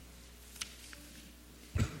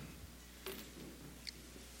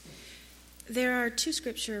There are two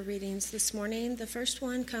scripture readings this morning. The first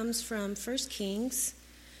one comes from 1 Kings,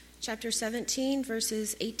 chapter 17,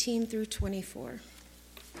 verses 18 through 24.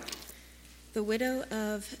 The widow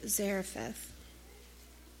of Zarephath.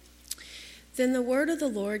 Then the word of the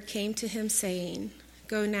Lord came to him, saying,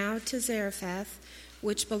 Go now to Zarephath,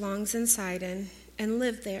 which belongs in Sidon, and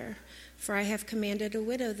live there, for I have commanded a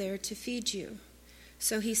widow there to feed you.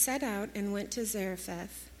 So he set out and went to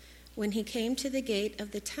Zarephath. When he came to the gate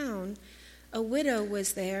of the town, a widow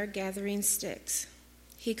was there gathering sticks.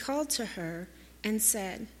 He called to her and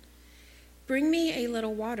said, Bring me a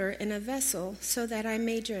little water in a vessel so that I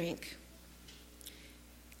may drink.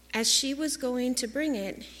 As she was going to bring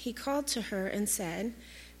it, he called to her and said,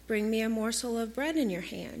 Bring me a morsel of bread in your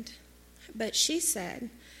hand. But she said,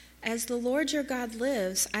 As the Lord your God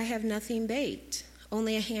lives, I have nothing baked,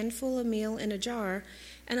 only a handful of meal in a jar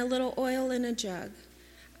and a little oil in a jug.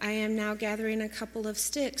 I am now gathering a couple of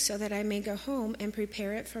sticks so that I may go home and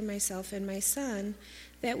prepare it for myself and my son,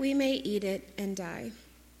 that we may eat it and die.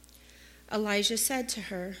 Elijah said to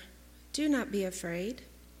her, Do not be afraid.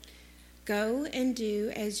 Go and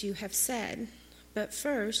do as you have said, but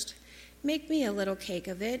first make me a little cake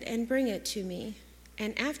of it and bring it to me,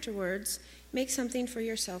 and afterwards make something for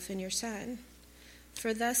yourself and your son.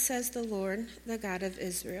 For thus says the Lord, the God of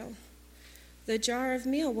Israel, The jar of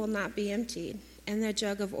meal will not be emptied, and the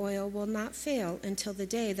jug of oil will not fail until the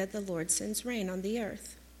day that the Lord sends rain on the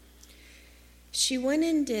earth. She went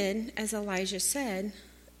and did as Elijah said,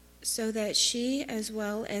 so that she as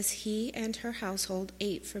well as he and her household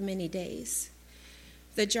ate for many days.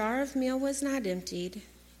 The jar of meal was not emptied,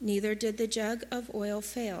 neither did the jug of oil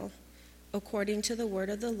fail, according to the word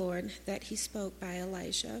of the Lord that he spoke by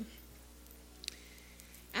Elijah.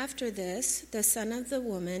 After this, the son of the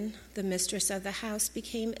woman, the mistress of the house,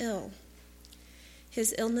 became ill.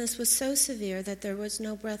 His illness was so severe that there was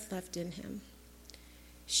no breath left in him.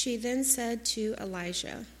 She then said to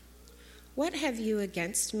Elijah, What have you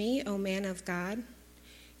against me, O man of God?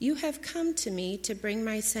 You have come to me to bring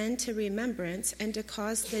my sin to remembrance and to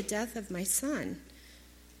cause the death of my son.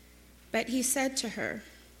 But he said to her,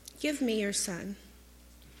 Give me your son.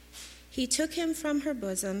 He took him from her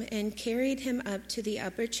bosom and carried him up to the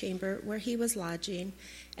upper chamber where he was lodging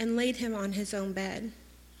and laid him on his own bed.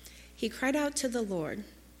 He cried out to the Lord,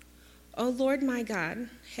 O Lord my God,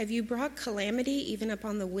 have you brought calamity even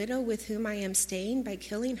upon the widow with whom I am staying by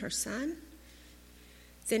killing her son?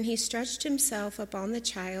 Then he stretched himself upon the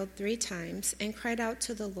child 3 times and cried out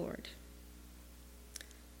to the Lord,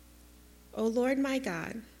 O Lord my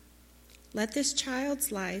God, let this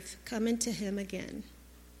child's life come into him again.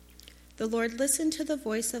 The Lord listened to the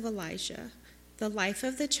voice of Elijah. The life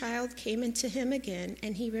of the child came into him again,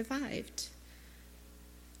 and he revived.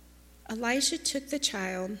 Elijah took the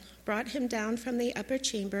child, brought him down from the upper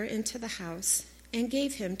chamber into the house, and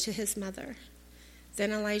gave him to his mother.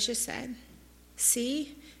 Then Elijah said,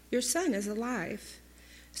 See, your son is alive.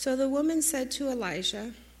 So the woman said to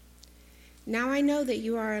Elijah, Now I know that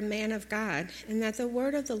you are a man of God, and that the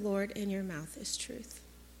word of the Lord in your mouth is truth.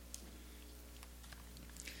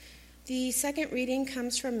 The second reading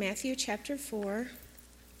comes from Matthew chapter 4,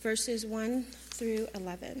 verses 1 through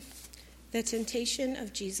 11. The temptation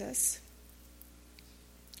of Jesus.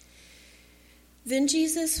 Then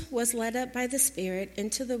Jesus was led up by the Spirit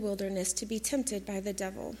into the wilderness to be tempted by the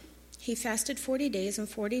devil. He fasted 40 days and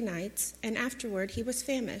 40 nights, and afterward he was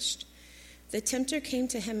famished. The tempter came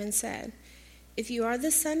to him and said, If you are the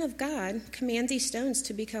Son of God, command these stones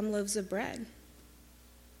to become loaves of bread.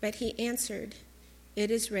 But he answered, It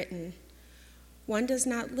is written, One does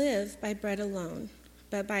not live by bread alone,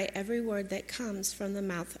 but by every word that comes from the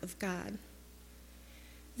mouth of God.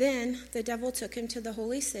 Then the devil took him to the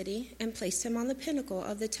holy city and placed him on the pinnacle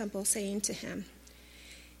of the temple, saying to him,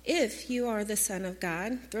 If you are the Son of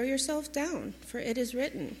God, throw yourself down, for it is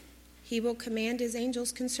written, He will command His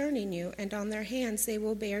angels concerning you, and on their hands they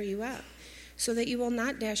will bear you up, so that you will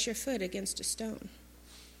not dash your foot against a stone.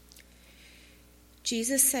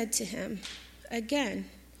 Jesus said to him, Again,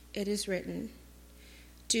 it is written,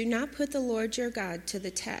 Do not put the Lord your God to the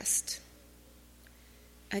test.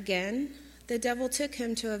 Again, the devil took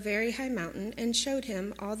him to a very high mountain and showed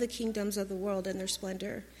him all the kingdoms of the world and their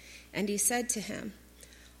splendor. And he said to him,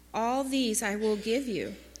 All these I will give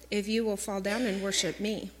you, if you will fall down and worship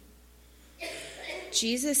me.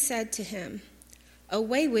 Jesus said to him,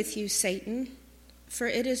 Away with you, Satan, for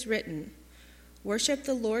it is written, Worship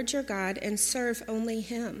the Lord your God and serve only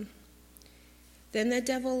him. Then the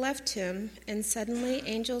devil left him, and suddenly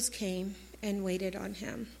angels came and waited on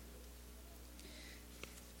him.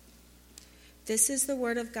 This is the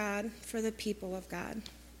word of God for the people of God.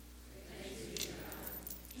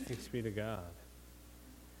 Thanks be to God.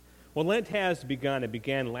 Well, Lent has begun. It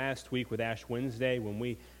began last week with Ash Wednesday when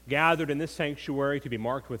we gathered in this sanctuary to be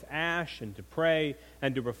marked with ash and to pray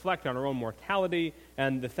and to reflect on our own mortality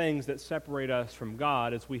and the things that separate us from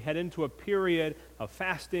God as we head into a period of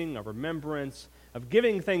fasting, of remembrance, of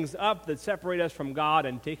giving things up that separate us from God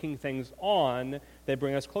and taking things on that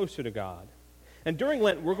bring us closer to God. And during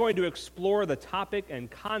Lent, we're going to explore the topic and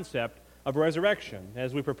concept of resurrection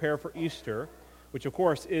as we prepare for Easter, which, of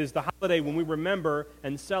course, is the holiday when we remember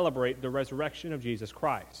and celebrate the resurrection of Jesus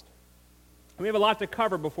Christ. And we have a lot to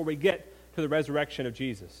cover before we get to the resurrection of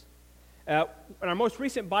Jesus. In our most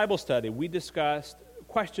recent Bible study, we discussed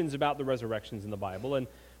questions about the resurrections in the Bible, and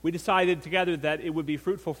we decided together that it would be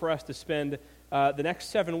fruitful for us to spend the next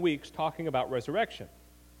 7 weeks talking about resurrection.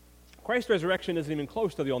 Christ's resurrection isn't even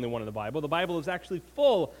close to the only one in the Bible. The Bible is actually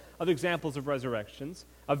full of examples of resurrections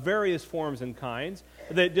of various forms and kinds.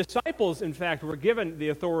 The disciples, in fact, were given the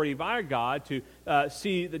authority by God to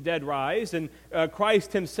see the dead rise, and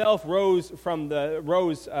Christ himself rose from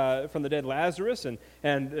the dead Lazarus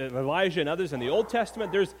and Elijah and others in the Old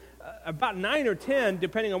Testament. There's about 9 or 10,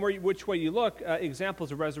 depending on which way you look,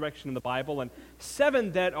 examples of resurrection in the Bible, and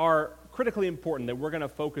 7 that are critically important that we're going to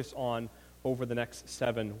focus on over the next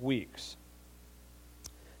 7 weeks.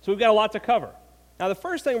 So we've got a lot to cover. Now, the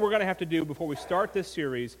first thing we're going to have to do before we start this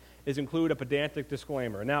series is include a pedantic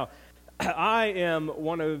disclaimer. Now, I am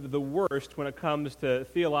one of the worst when it comes to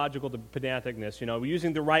theological pedanticness,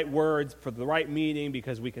 using the right words for the right meaning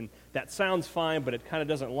because that sounds fine, but it kind of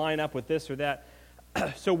doesn't line up with this or that.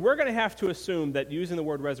 So we're going to have to assume that using the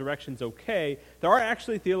word resurrection is okay. There are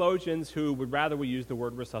actually theologians who would rather we use the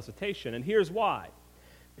word resuscitation, and here's why.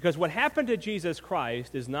 Because what happened to Jesus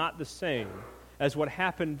Christ is not the same as what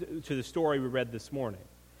happened to the story we read this morning.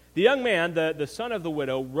 The young man, the son of the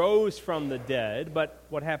widow, rose from the dead, but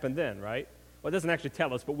what happened then, right? Well, it doesn't actually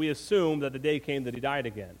tell us, but we assume that the day came that he died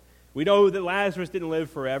again. We know that Lazarus didn't live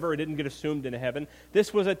forever. It didn't get assumed into heaven.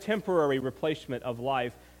 This was a temporary replacement of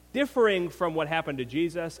life, differing from what happened to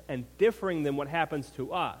Jesus and differing than what happens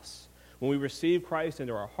to us when we receive Christ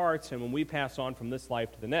into our hearts and when we pass on from this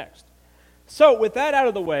life to the next. So, with that out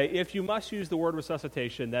of the way, if you must use the word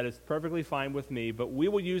resuscitation, that is perfectly fine with me, but we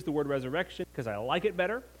will use the word resurrection because I like it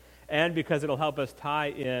better and because it'll help us tie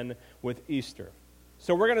in with Easter.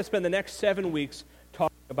 So we're going to spend the next 7 weeks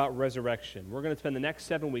talking about resurrection. We're going to spend the next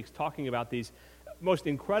 7 weeks talking about these most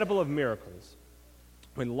incredible of miracles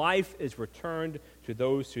when life is returned to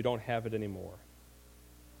those who don't have it anymore.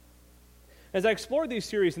 As I explored these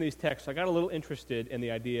series and these texts, I got a little interested in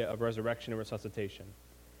the idea of resurrection and resuscitation.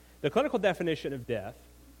 The clinical definition of death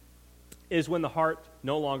is when the heart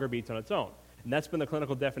no longer beats on its own. And that's been the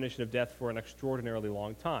clinical definition of death for an extraordinarily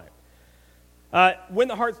long time. When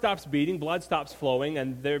the heart stops beating, blood stops flowing,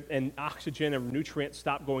 and oxygen and nutrients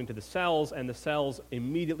stop going to the cells, and the cells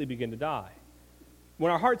immediately begin to die.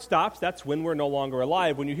 When our heart stops, that's when we're no longer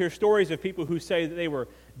alive. When you hear stories of people who say that they were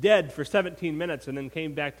dead for 17 minutes and then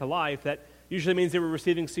came back to life, that usually means they were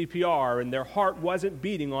receiving CPR and their heart wasn't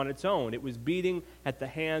beating on its own. It was beating at the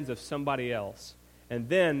hands of somebody else. And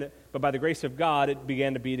then, but by the grace of God, it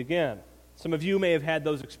began to beat again. Some of you may have had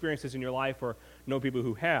those experiences in your life or know people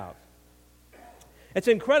who have. It's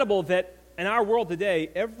incredible that in our world today,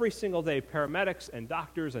 every single day, paramedics and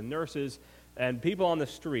doctors and nurses and people on the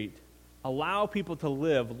street allow people to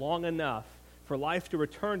live long enough for life to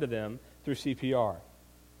return to them through CPR.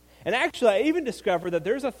 And actually, I even discovered that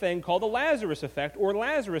there's a thing called the Lazarus effect or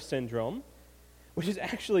Lazarus syndrome, which is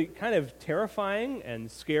actually kind of terrifying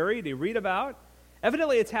and scary to read about.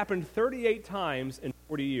 Evidently, it's happened 38 times in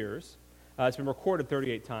 40 years. It's been recorded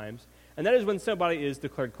 38 times. And that is when somebody is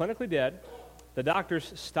declared clinically dead, the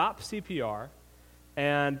doctors stop CPR,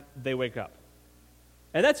 and they wake up.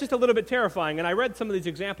 And that's just a little bit terrifying, and I read some of these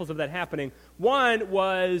examples of that happening. One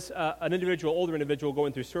was an older individual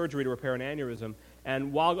going through surgery to repair an aneurysm,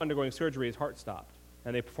 and while undergoing surgery, his heart stopped.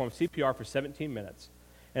 And they performed CPR for 17 minutes.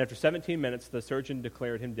 And after 17 minutes, the surgeon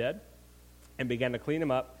declared him dead and began to clean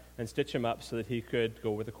him up and stitch him up so that he could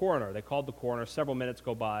go with the coroner. They called the coroner, several minutes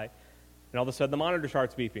go by, and all of a sudden the monitor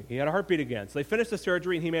starts beeping. He had a heartbeat again. So they finished the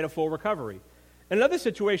surgery, and he made a full recovery. In another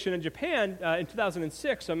situation in Japan, in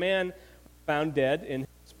 2006, a man found dead in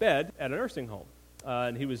his bed at a nursing home.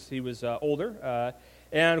 And he was older.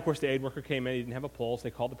 And, of course, the aid worker came in. He didn't have a pulse. They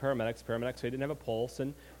called the paramedics. Paramedics said he didn't have a pulse.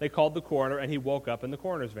 And they called the coroner, and he woke up in the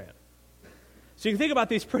coroner's van. So you can think about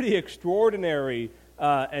these pretty extraordinary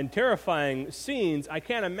and terrifying scenes. I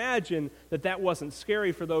can't imagine that wasn't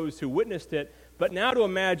scary for those who witnessed it. But now to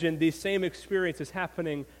imagine these same experiences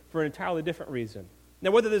happening for an entirely different reason. Now,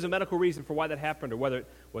 whether there's a medical reason for why that happened or whether it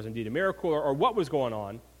was indeed a miracle or what was going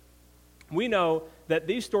on, we know that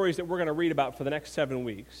these stories that we're going to read about for the next 7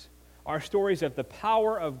 weeks are stories of the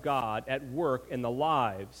power of God at work in the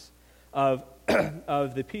lives of,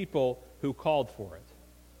 of the people who called for it.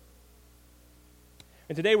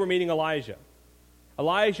 And today we're meeting Elijah.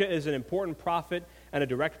 Elijah is an important prophet and a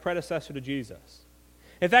direct predecessor to Jesus.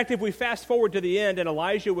 In fact, if we fast forward to the end, and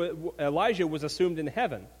Elijah was assumed in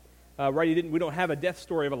heaven. We don't have a death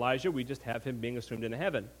story of Elijah. We just have him being assumed into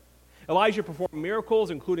heaven. Elijah performed miracles,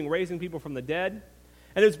 including raising people from the dead.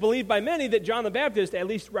 And it's believed by many that John the Baptist at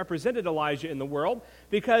least represented Elijah in the world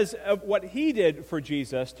because of what he did for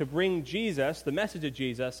Jesus to bring Jesus, the message of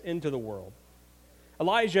Jesus, into the world.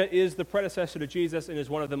 Elijah is the predecessor to Jesus and is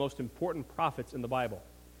one of the most important prophets in the Bible.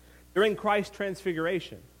 During Christ's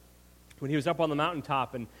transfiguration, when he was up on the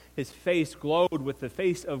mountaintop and his face glowed with the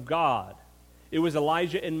face of God, it was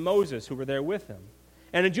Elijah and Moses who were there with him.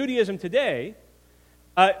 And in Judaism today,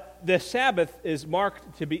 the Sabbath is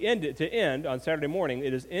marked to end on Saturday morning.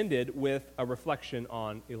 It is ended with a reflection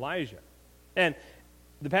on Elijah. And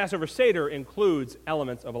the Passover Seder includes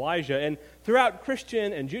elements of Elijah. And throughout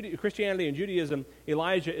Christianity and Judaism,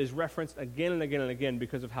 Elijah is referenced again and again and again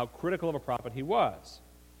because of how critical of a prophet he was.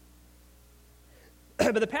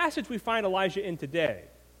 But the passage we find Elijah in today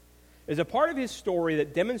is a part of his story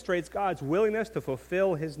that demonstrates God's willingness to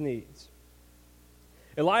fulfill his needs.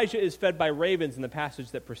 Elijah is fed by ravens in the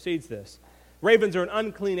passage that precedes this. Ravens are an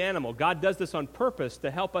unclean animal. God does this on purpose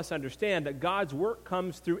to help us understand that God's work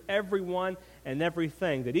comes through everyone and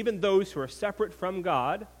everything, that even those who are separate from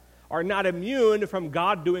God are not immune from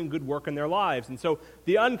God doing good work in their lives. And so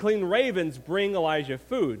the unclean ravens bring Elijah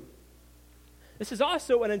food. This is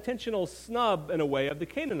also an intentional snub, in a way, of the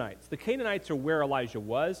Canaanites. The Canaanites are where Elijah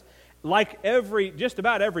was. Like just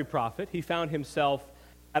about every prophet, he found himself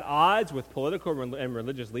at odds with political and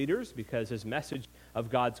religious leaders because his message of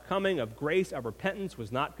God's coming, of grace, of repentance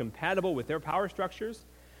was not compatible with their power structures.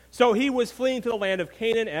 So he was fleeing to the land of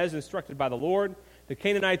Canaan as instructed by the Lord. The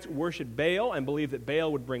Canaanites worshiped Baal and believed that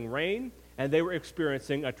Baal would bring rain, and they were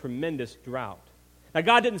experiencing a tremendous drought. Now,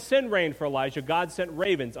 God didn't send rain for Elijah. God sent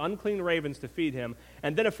ravens, unclean ravens, to feed him,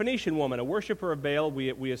 and then a Phoenician woman, a worshiper of Baal,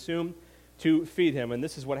 we assume, to feed him. And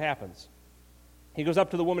this is what happens. He goes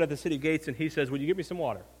up to the woman at the city gates and he says, "Will you give me some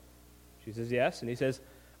water?" She says, "Yes." And he says,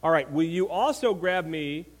 "All right, will you also grab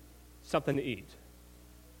me something to eat?"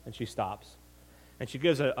 And she stops. And she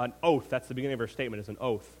gives an oath. That's the beginning of her statement, is an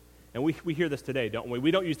oath. And we hear this today, don't we?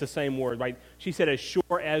 We don't use the same word, right? She said, "As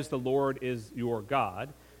sure as the Lord is your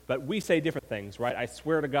God." But we say different things, right? "I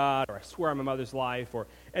swear to God," or "I swear on my mother's life," or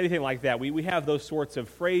anything like that. We have those sorts of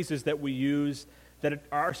phrases that we use that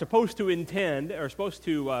are supposed to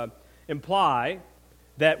imply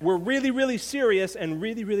that we're really, really serious and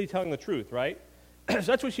really, really telling the truth, right? So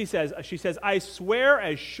that's what she says. She says, "I swear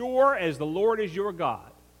as sure as the Lord is your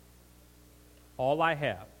God, all I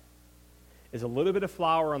have is a little bit of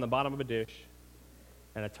flour on the bottom of a dish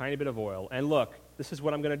and a tiny bit of oil. And look, this is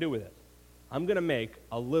what I'm going to do with it. I'm going to make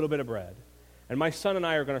a little bit of bread, and my son and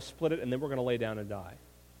I are going to split it, and then we're going to lay down and die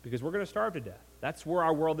because we're going to starve to death." That's where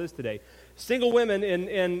our world is today. Single women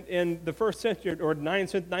in the 1st century or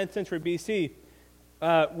 9th century BC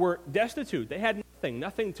were destitute. They had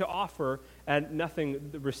nothing to offer and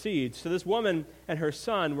nothing received. So this woman and her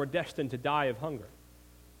son were destined to die of hunger.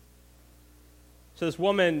 So this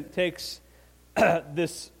woman takes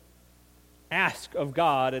this ask of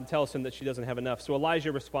God and tells him that she doesn't have enough. So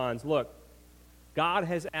Elijah responds, "Look, God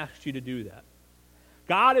has asked you to do that.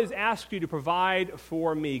 God has asked you to provide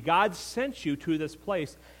for me. God sent you to this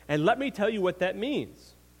place. And let me tell you what that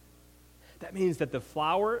means. That means that the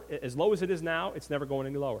flour, as low as it is now, it's never going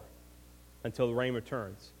any lower until the rain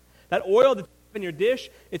returns. That oil that's in your dish,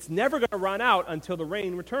 it's never going to run out until the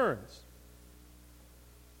rain returns."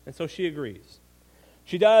 And so she agrees.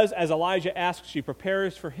 She does as Elijah asks. She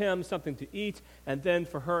prepares for him something to eat, and then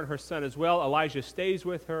for her and her son as well. Elijah stays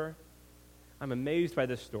with her. I'm amazed by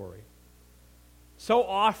this story. So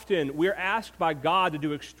often we're asked by God to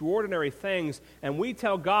do extraordinary things, and we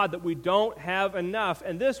tell God that we don't have enough.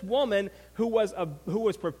 And this woman, who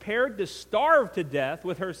was prepared to starve to death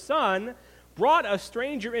with her son, brought a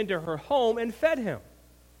stranger into her home and fed him.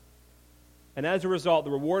 And as a result,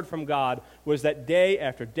 the reward from God was that day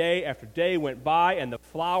after day after day went by, and the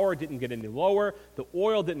flour didn't get any lower, the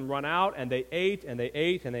oil didn't run out, and they ate and they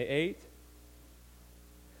ate and they ate.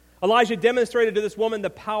 Elijah demonstrated to this woman the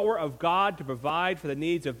power of God to provide for the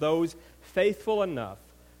needs of those faithful enough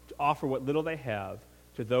to offer what little they have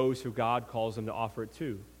to those who God calls them to offer it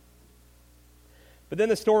to. But then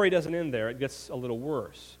the story doesn't end there. It gets a little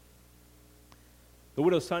worse. The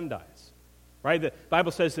widow's son dies. Right? The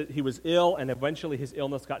Bible says that he was ill, and eventually his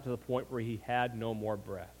illness got to the point where he had no more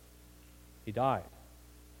breath. he died.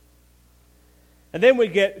 And then we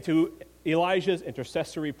get to Elijah's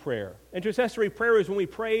intercessory prayer. Intercessory prayer is when we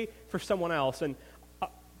pray for someone else. And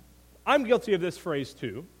I'm guilty of this phrase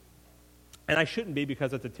too. And I shouldn't be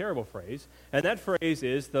because it's a terrible phrase. And that phrase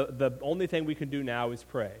is the only thing we can do now is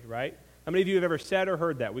pray, right? How many of you have ever said or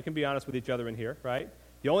heard that? We can be honest with each other in here, right?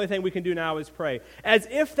 The only thing we can do now is pray. As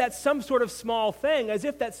if that's some sort of small thing, as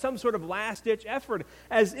if that's some sort of last-ditch effort,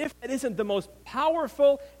 as if it isn't the most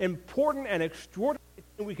powerful, important, and extraordinary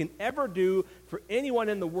thing we can ever do for anyone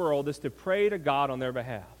in the world is to pray to God on their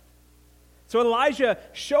behalf. So Elijah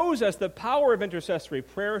shows us the power of intercessory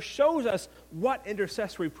prayer, shows us what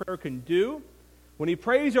intercessory prayer can do. When he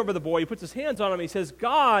prays over the boy, he puts his hands on him, he says,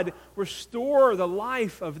 God, restore the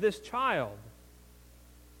life of this child.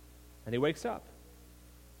 And he wakes up.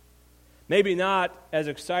 Maybe not as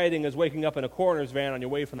exciting as waking up in a coroner's van on your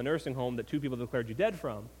way from the nursing home that two people declared you dead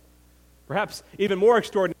from. Perhaps even more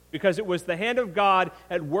extraordinary because it was the hand of God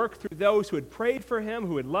at work through those who had prayed for him,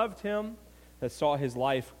 who had loved him, that saw his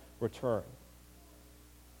life return.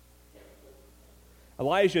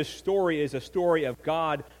 Elijah's story is a story of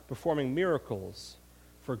God performing miracles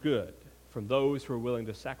for good from those who are willing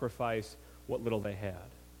to sacrifice what little they had.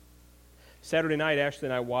 Saturday night, Ashley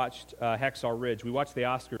and I watched Hacksaw Ridge. We watched the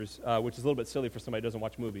Oscars, which is a little bit silly for somebody who doesn't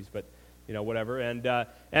watch movies, but whatever. And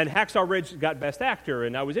Hacksaw Ridge got Best Actor,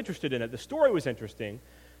 and I was interested in it. The story was interesting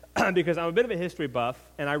because I'm a bit of a history buff,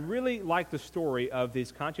 and I really like the story of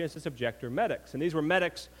these conscientious objector medics. And these were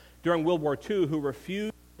medics during World War II who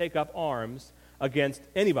refused to take up arms against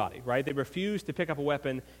anybody, right? They refused to pick up a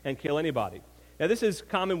weapon and kill anybody. Now, this is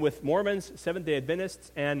common with Mormons, Seventh-day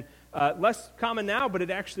Adventists, and less common now, but it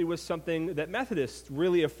actually was something that Methodists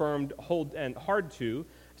really affirmed hard to,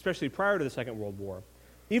 especially prior to the Second World War.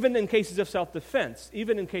 Even in cases of self-defense,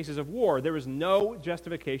 even in cases of war, there is no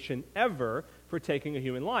justification ever for taking a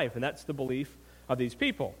human life, and that's the belief of these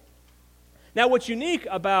people. Now, what's unique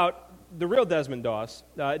about the real Desmond Doss,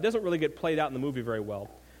 it doesn't really get played out in the movie very well,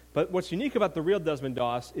 but what's unique about the real Desmond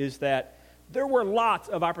Doss is that there were lots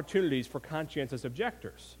of opportunities for conscientious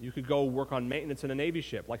objectors. You could go work on maintenance in a Navy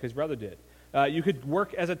ship, like his brother did. You could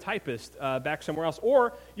work as a typist back somewhere else,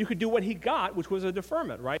 or you could do what he got, which was a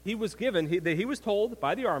deferment, right? He was given, he was told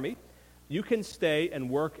by the Army, you can stay and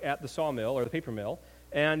work at the sawmill or the paper mill,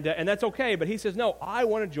 and that's okay, but he says, no, I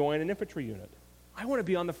want to join an infantry unit. I want to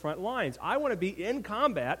be on the front lines. I want to be in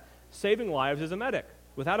combat, saving lives as a medic,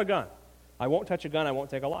 without a gun. I won't touch a gun, I won't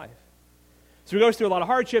take a life. So he goes through a lot of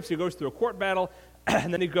hardships, he goes through a court battle,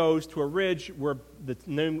 and then he goes to a ridge where the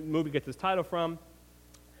movie gets its title from.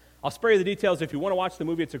 I'll spare you the details. If you want to watch the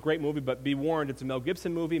movie, it's a great movie, but be warned, it's a Mel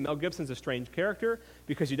Gibson movie. Mel Gibson's a strange character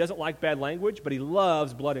because he doesn't like bad language, but he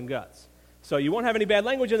loves blood and guts. So you won't have any bad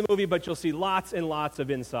language in the movie, but you'll see lots and lots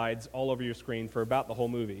of insides all over your screen for about the whole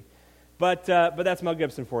movie. But that's Mel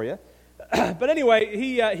Gibson for you. But anyway,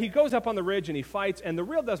 he goes up on the ridge and he fights, and the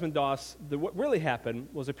real Desmond Doss, what really happened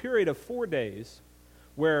was a period of 4 days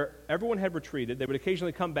where everyone had retreated. They would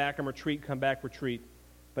occasionally come back and retreat, come back, retreat,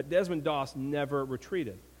 but Desmond Doss never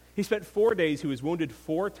retreated. He spent 4 days, he was wounded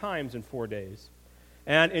 4 times in 4 days,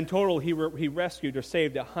 and in total he rescued or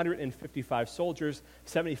saved 155 soldiers,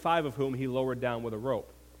 75 of whom he lowered down with a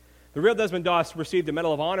rope. The real Desmond Doss received the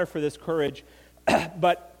Medal of Honor for this courage,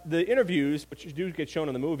 but the interviews, which do get shown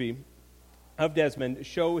in the movie, of Desmond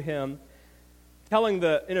show him telling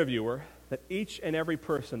the interviewer that each and every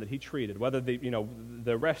person that he treated, whether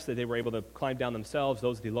the rest that they were able to climb down themselves,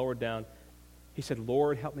 those that he lowered down, he said,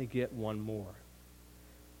 Lord, help me get one more.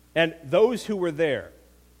 And those who were there,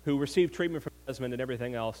 who received treatment from Desmond and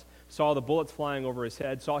everything else, saw the bullets flying over his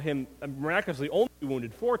head, saw him miraculously only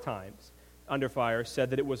wounded 4 times under fire,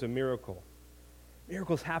 said that it was a miracle.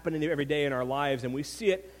 Miracles happen every day in our lives, and we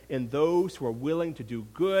see it in those who are willing to do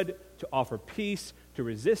good, to offer peace, to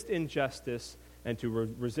resist injustice, and to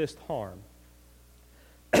resist harm.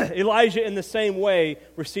 Elijah, in the same way,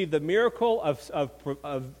 received the miracle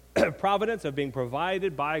of providence, of being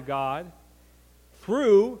provided by God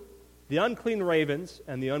through the unclean ravens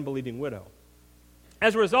and the unbelieving widow.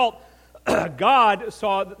 As a result, God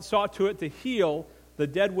saw to it to heal the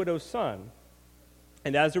dead widow's son,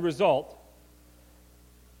 and as a result,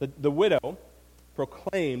 the widow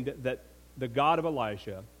proclaimed that the God of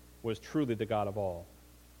Elijah was truly the God of all.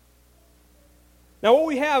 Now, what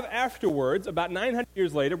we have afterwards, about 900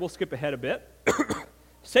 years later, we'll skip ahead a bit,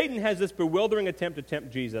 Satan has this bewildering attempt to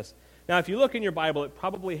tempt Jesus. Now, if you look in your Bible, it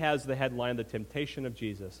probably has the headline, The Temptation of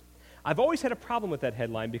Jesus. I've always had a problem with that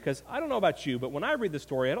headline because I don't know about you, but when I read the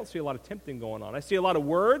story, I don't see a lot of tempting going on. I see a lot of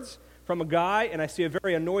words from a guy, and I see a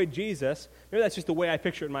very annoyed Jesus. Maybe that's just the way I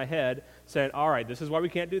picture it in my head, saying, all right, this is why we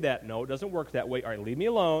can't do that. No, it doesn't work that way. All right, leave me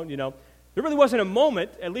alone, There really wasn't a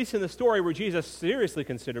moment, at least in the story, where Jesus seriously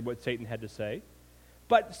considered what Satan had to say.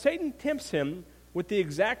 But Satan tempts him with the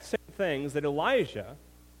exact same things that Elijah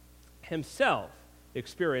himself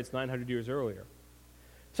experienced 900 years earlier.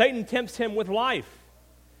 Satan tempts him with life.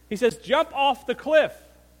 He says, jump off the cliff.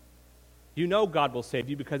 You know God will save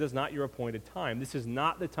you because it's not your appointed time. This is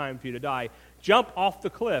not the time for you to die. Jump off the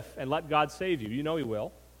cliff and let God save you. You know he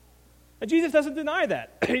will. And Jesus doesn't deny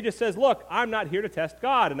that. He just says, look, I'm not here to test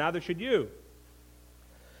God, and neither should you.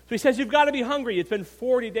 So he says, you've got to be hungry. It's been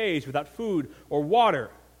 40 days without food or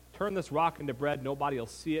water. Turn this rock into bread. Nobody will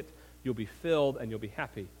see it. You'll be filled, and you'll be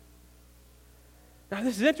happy. Now,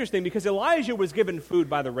 this is interesting because Elijah was given food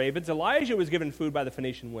by the ravens. Elijah was given food by the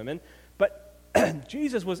Phoenician women. But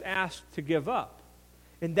Jesus was asked to give up.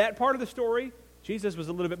 In that part of the story, Jesus was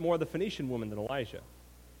a little bit more the Phoenician woman than Elijah.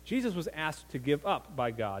 Jesus was asked to give up by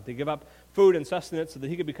God, to give up food and sustenance so that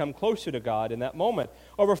he could become closer to God in that moment.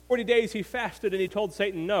 Over 40 days he fasted and he told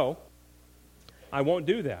Satan, no, I won't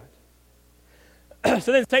do that.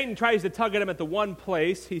 So then Satan tries to tug at him at the one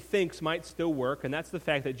place he thinks might still work, and that's the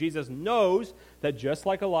fact that Jesus knows that just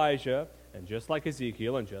like Elijah and just like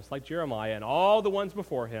Ezekiel and just like Jeremiah and all the ones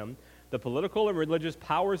before him, the political and religious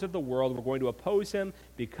powers of the world were going to oppose him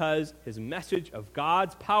because his message of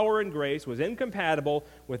God's power and grace was incompatible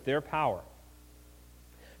with their power.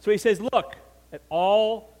 So he says, look, at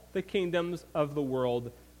all the kingdoms of the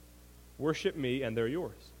world worship me and they're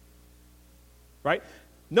yours. Right?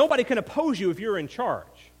 Nobody can oppose you if you're in charge.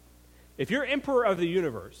 If you're emperor of the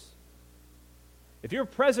universe, if you're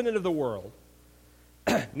president of the world,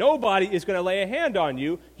 nobody is going to lay a hand on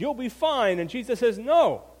you. You'll be fine. And Jesus says,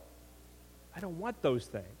 no, I don't want those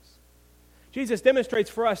things. Jesus demonstrates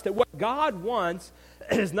for us that what God wants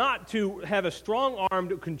is not to have a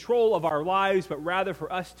strong-armed control of our lives, but rather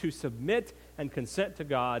for us to submit and consent to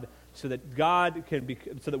God so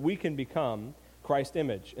that we can become Christ's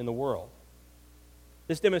image in the world.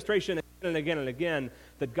 This demonstration again and again and again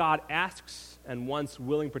that God asks and wants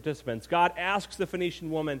willing participants. God asks the Phoenician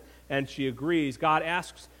woman and she agrees. God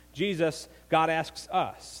asks Jesus, God asks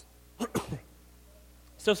us.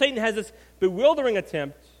 So Satan has this bewildering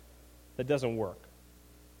attempt that doesn't work.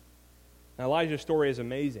 Now Elijah's story is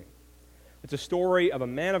amazing. It's a story of a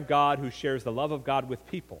man of God who shares the love of God with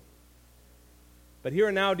people. But here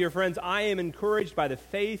and now, dear friends, I am encouraged by the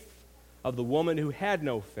faith of the woman who had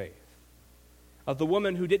no faith. Of the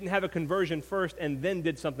woman who didn't have a conversion first and then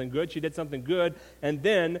did something good. She did something good and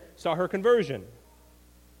then saw her conversion.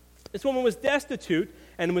 This woman was destitute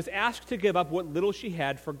and was asked to give up what little she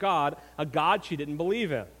had for God, a God she didn't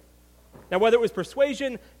believe in. Now, whether it was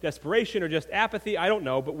persuasion, desperation, or just apathy, I don't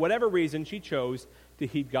know, but whatever reason, she chose to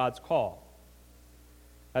heed God's call.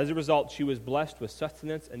 As a result, she was blessed with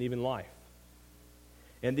sustenance and even life.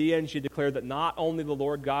 In the end, she declared that not only the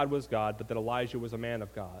Lord God was God, but that Elijah was a man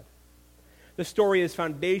of God. This story is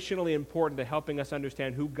foundationally important to helping us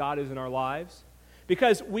understand who God is in our lives,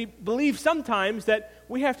 because we believe sometimes that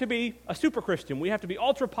we have to be a super Christian, we have to be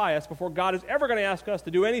ultra pious before God is ever going to ask us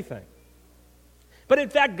to do anything. But in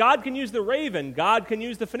fact, God can use the raven, God can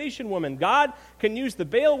use the Phoenician woman, God can use the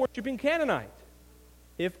Baal-worshipping Canaanite,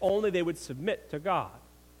 if only they would submit to God.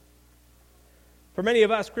 For many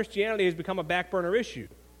of us, Christianity has become a back burner issue.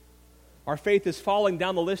 Our faith is falling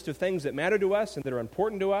down the list of things that matter to us and that are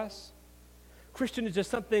important to us. Christian is just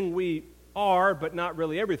something we are, but not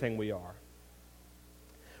really everything we are.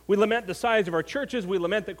 We lament the size of our churches. We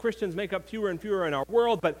lament that Christians make up fewer and fewer in our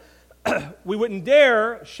world, but we wouldn't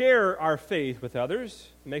dare share our faith with others.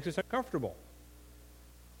 It makes us uncomfortable.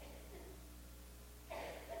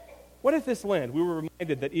 What if this land, we were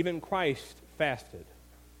reminded that even Christ fasted,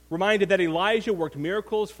 reminded that Elijah worked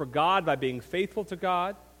miracles for God by being faithful to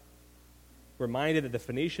God, reminded that the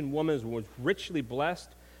Phoenician woman was richly blessed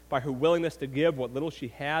by her willingness to give what little she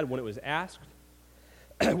had when it was asked?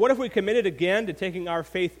 What if we committed again to taking our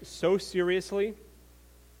faith so seriously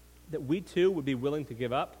that we too would be willing to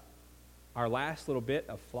give up our last little bit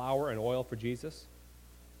of flour and oil for Jesus?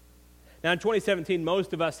 Now in 2017,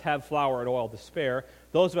 most of us have flour and oil to spare.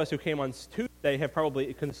 Those of us who came on Tuesday have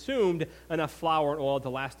probably consumed enough flour and oil to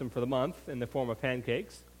last them for the month in the form of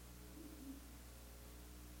pancakes.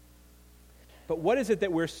 But what is it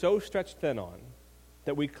that we're so stretched thin on,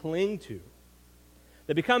 that we cling to,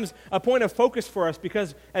 that becomes a point of focus for us?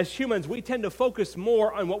 Because as humans, we tend to focus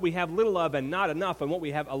more on what we have little of and not enough on what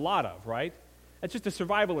we have a lot of, right? That's just a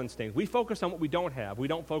survival instinct. We focus on what we don't have. We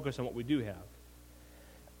don't focus on what we do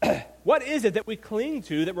have. What is it that we cling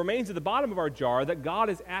to that remains at the bottom of our jar that God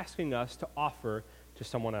is asking us to offer to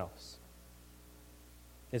someone else?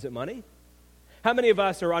 Is it money? How many of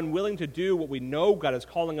us are unwilling to do what we know God is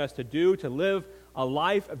calling us to do, to live a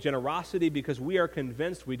life of generosity because we are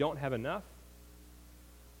convinced we don't have enough?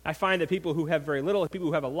 I find that people who have very little, people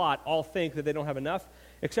who have a lot, all think that they don't have enough,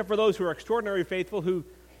 except for those who are extraordinarily faithful who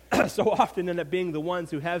so often end up being the ones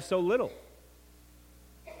who have so little.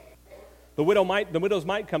 The widow's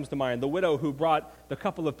mite comes to mind, the widow who brought the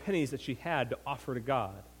couple of pennies that she had to offer to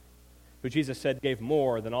God, who Jesus said gave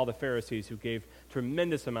more than all the Pharisees who gave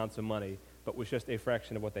tremendous amounts of money, but was just a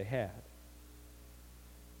fraction of what they had.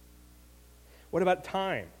 What about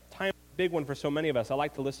time? Time is a big one for so many of us. I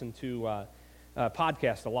like to listen to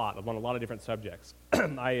podcasts a lot on a lot of different subjects.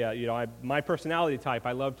 My personality type,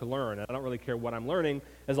 I love to learn. I don't really care what I'm learning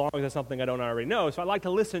as long as it's something I don't already know. So I like to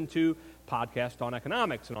listen to podcasts on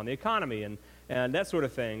economics and on the economy and that sort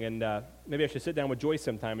of thing. And maybe I should sit down with Joyce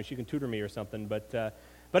sometime and she can tutor me or something. But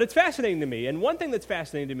it's fascinating to me. And one thing that's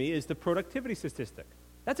fascinating to me is the productivity statistic.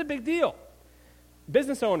 That's a big deal.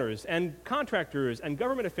 Business owners and contractors and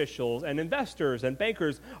government officials and investors and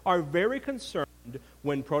bankers are very concerned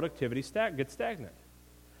when productivity gets stagnant.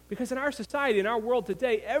 Because in our society, in our world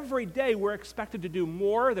today, every day we're expected to do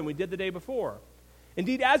more than we did the day before.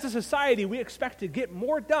 Indeed, as a society, we expect to get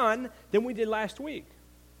more done than we did last week.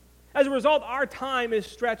 As a result, our time is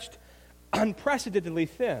stretched unprecedentedly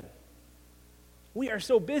thin. We are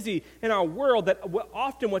so busy in our world that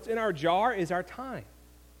often what's in our jar is our time.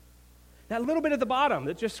 That little bit at the bottom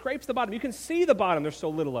that just scrapes the bottom. You can see the bottom. There's so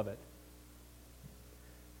little of it.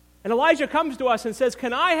 And Elijah comes to us and says,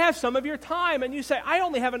 can I have some of your time? And you say, I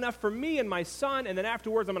only have enough for me and my son, and then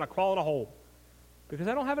afterwards I'm going to crawl in a hole because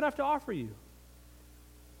I don't have enough to offer you.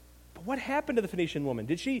 But what happened to the Phoenician woman?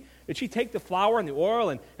 Did she take the flour and the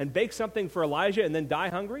oil and bake something for Elijah and then die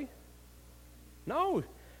hungry? No.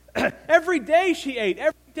 Every day she ate.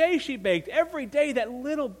 Every day she baked. Every day that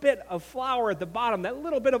little bit of flour at the bottom, that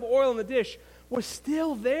little bit of oil in the dish was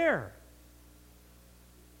still there.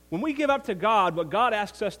 When we give up to God what God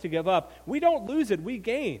asks us to give up, we don't lose it, we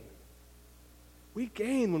gain. We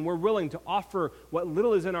gain when we're willing to offer what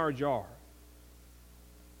little is in our jar.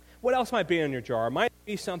 What else might be in your jar? It might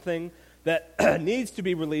be something that needs to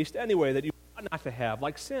be released anyway that you ought not to have,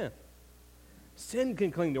 like sin. Sin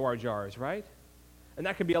can cling to our jars, right? And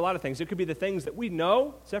that could be a lot of things. It could be the things that we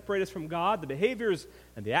know separate us from God, the behaviors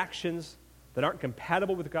and the actions that aren't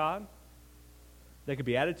compatible with God. They could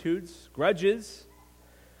be attitudes, grudges.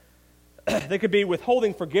 They could be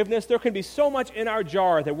withholding forgiveness. There can be so much in our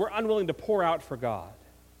jar that we're unwilling to pour out for God.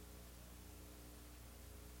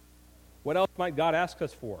 What else might God ask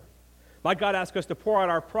us for? Might God ask us to pour out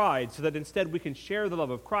our pride so that instead we can share the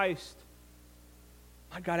love of Christ?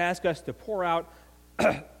 Might God ask us to pour out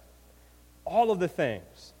all of the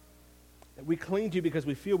things that we cling to because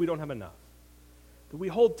we feel we don't have enough, that we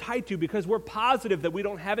hold tight to because we're positive that we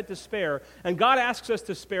don't have it to spare, and God asks us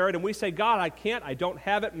to spare it, and we say, God, I can't, I don't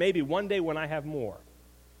have it, maybe one day when I have more.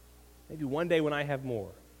 Maybe one day when I have more.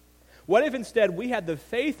 What if instead we had the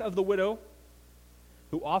faith of the widow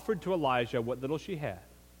who offered to Elijah what little she had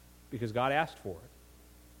because God asked for it,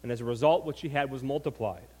 and as a result what she had was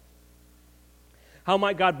multiplied? How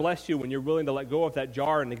might God bless you when you're willing to let go of that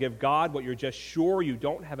jar and to give God what you're just sure you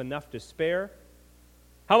don't have enough to spare?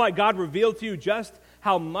 How might God reveal to you just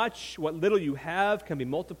how much what little you have can be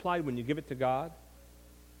multiplied when you give it to God?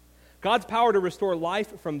 God's power to restore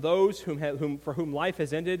life from those for whom life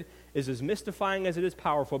has ended is as mystifying as it is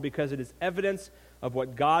powerful because it is evidence of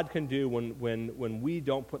what God can do when we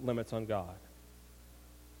don't put limits on God.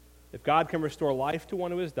 If God can restore life to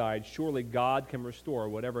one who has died, surely God can restore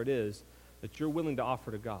whatever it is that you're willing to offer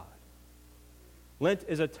to God. Lent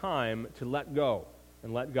is a time to let go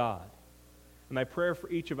and let God. And my prayer for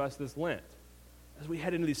each of us this Lent, as we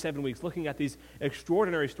head into these 7 weeks, looking at these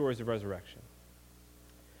extraordinary stories of resurrection,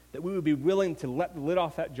 that we would be willing to let the lid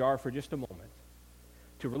off that jar for just a moment,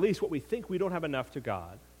 to release what we think we don't have enough to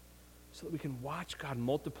God, so that we can watch God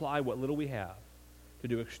multiply what little we have to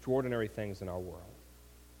do extraordinary things in our world.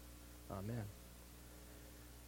 Amen.